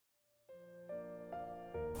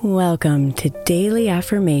Welcome to Daily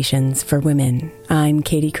Affirmations for Women. I'm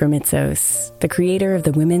Katie Kremitzos, the creator of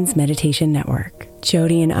the Women's Meditation Network.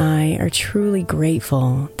 Jody and I are truly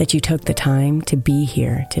grateful that you took the time to be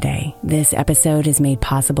here today. This episode is made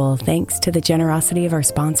possible thanks to the generosity of our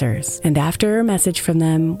sponsors. And after a message from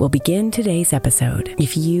them, we'll begin today's episode.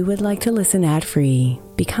 If you would like to listen ad-free,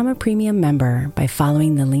 become a premium member by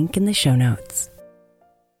following the link in the show notes.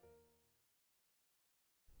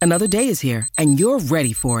 Another day is here, and you're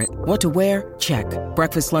ready for it. What to wear? Check.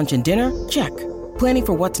 Breakfast, lunch, and dinner? Check. Planning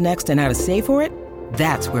for what's next and how to save for it?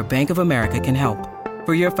 That's where Bank of America can help.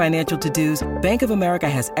 For your financial to-dos, Bank of America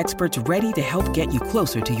has experts ready to help get you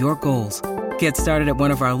closer to your goals. Get started at one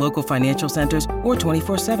of our local financial centers or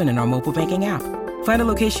 24/7 in our mobile banking app. Find a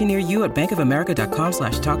location near you at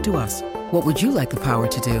bankofamerica.com/talktous. What would you like the power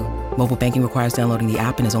to do? Mobile banking requires downloading the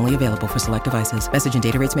app and is only available for select devices. Message and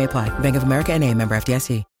data rates may apply. Bank of America N.A., member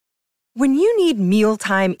FDIC. When you need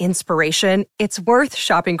mealtime inspiration, it's worth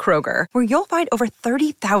shopping Kroger, where you'll find over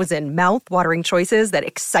 30,000 mouth-watering choices that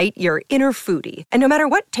excite your inner foodie. And no matter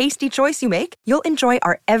what tasty choice you make, you'll enjoy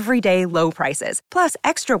our everyday low prices, plus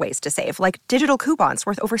extra ways to save, like digital coupons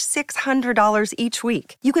worth over $600 each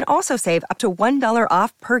week. You can also save up to $1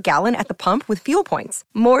 off per gallon at the pump with fuel points.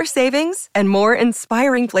 More savings and more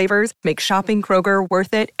inspiring flavors make shopping Kroger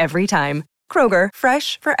worth it every time. Kroger,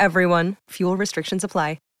 fresh for everyone. Fuel restrictions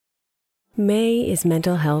apply. May is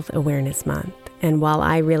Mental Health Awareness Month, and while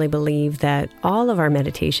I really believe that all of our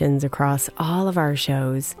meditations across all of our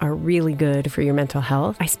shows are really good for your mental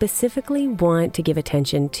health, I specifically want to give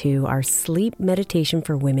attention to our Sleep Meditation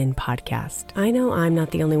for Women podcast. I know I'm not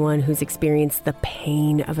the only one who's experienced the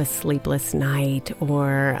pain of a sleepless night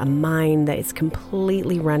or a mind that is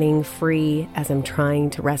completely running free as I'm trying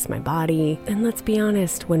to rest my body. And let's be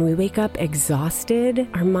honest, when we wake up exhausted,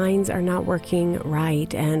 our minds are not working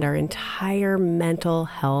right and our entire mental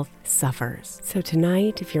health suffers. So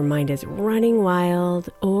tonight, if your mind is running wild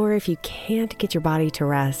or if you can't get your body to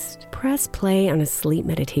rest, press play on a sleep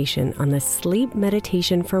meditation on the Sleep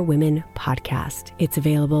Meditation for Women podcast. It's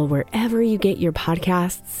available wherever you get your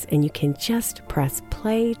podcasts, and you can just press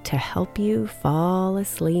play to help you fall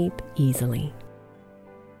asleep easily.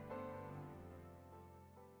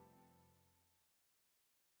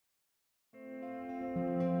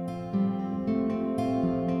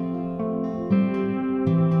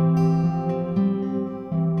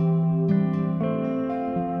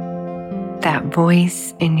 That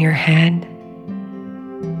voice in your head,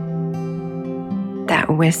 that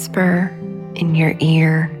whisper in your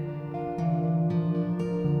ear,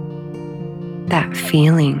 that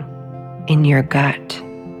feeling in your gut.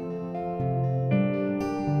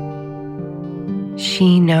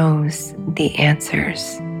 She knows the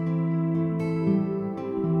answers.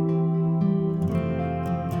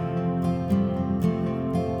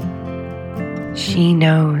 She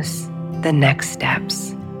knows the next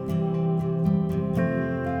steps.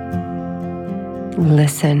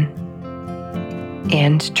 Listen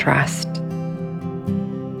and trust.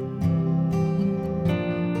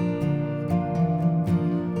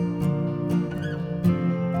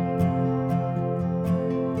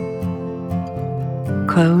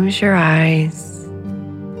 Close your eyes,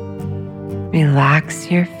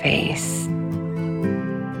 relax your face,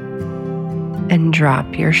 and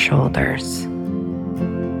drop your shoulders.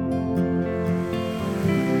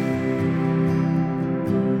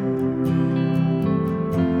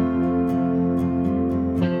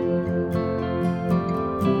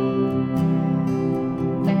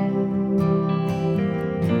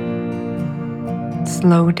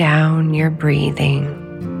 Slow down your breathing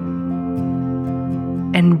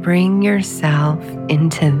and bring yourself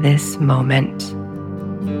into this moment.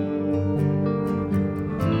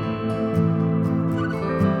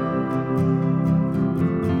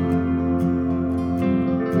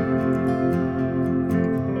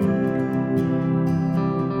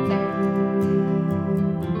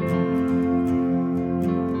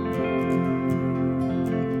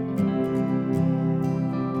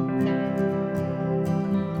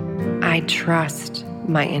 I trust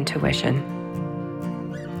my intuition.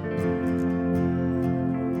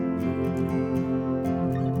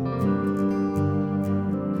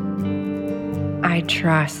 I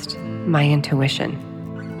trust my intuition.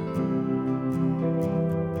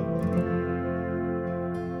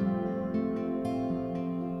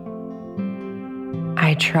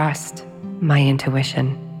 I trust my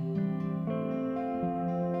intuition.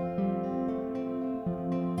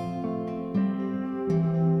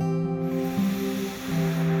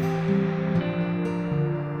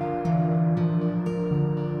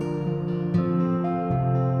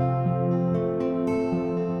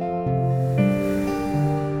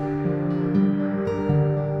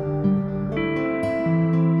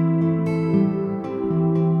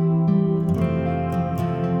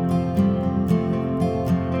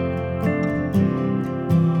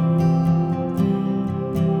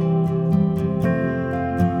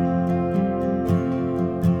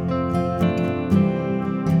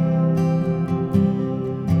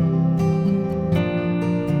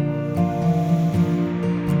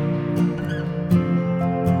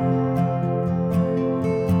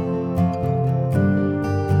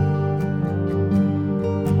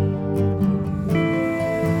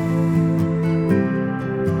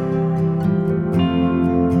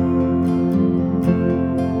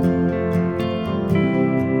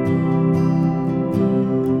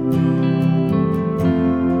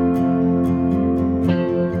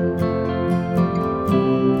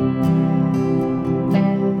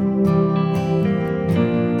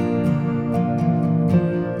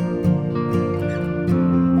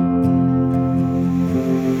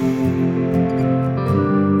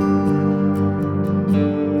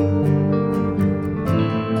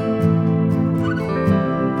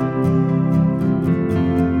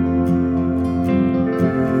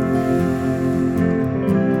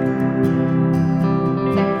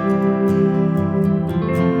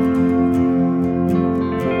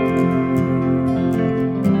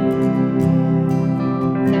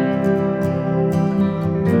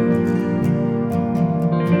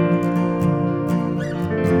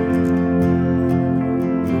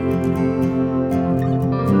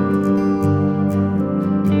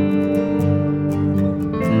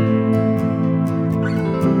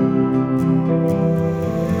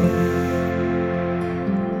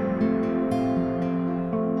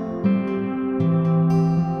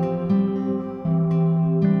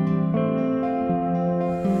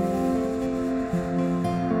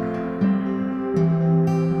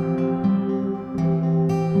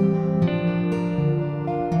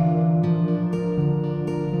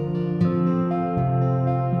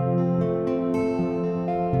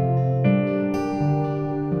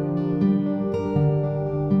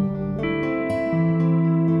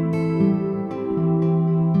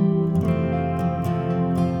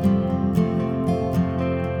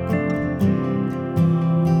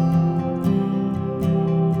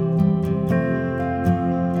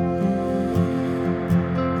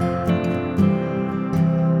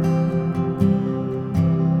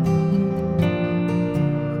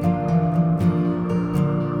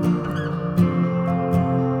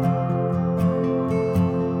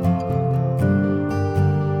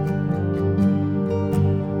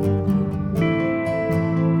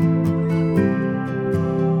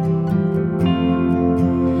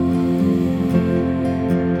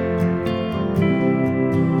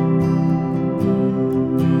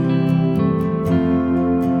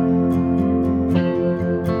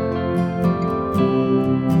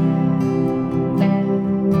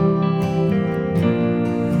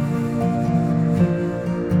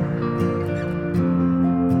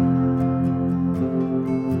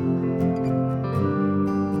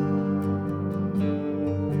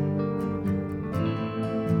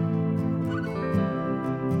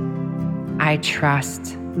 I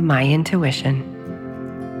trust my intuition.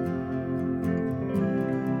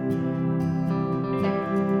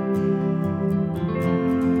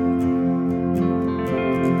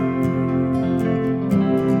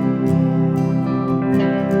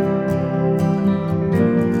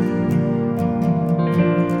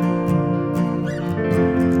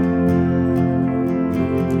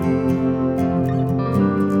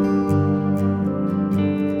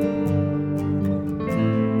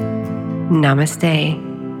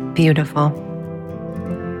 Namaste, beautiful.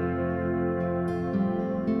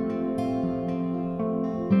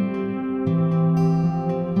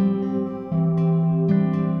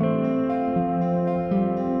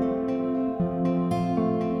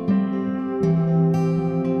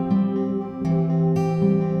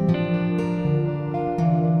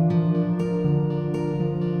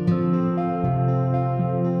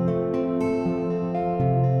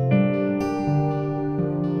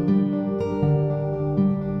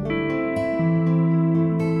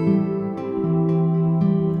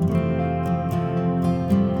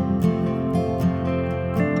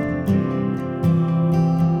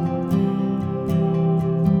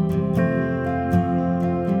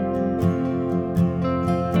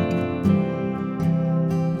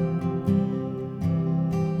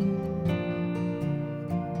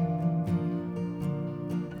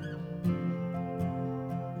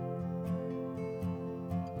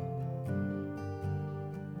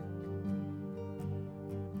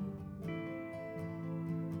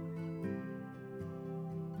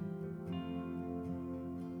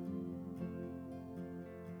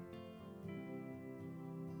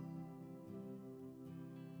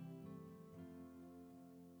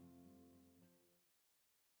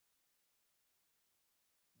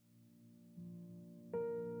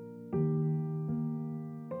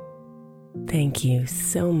 Thank you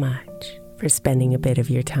so much for spending a bit of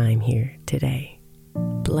your time here today.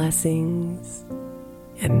 Blessings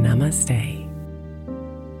and namaste.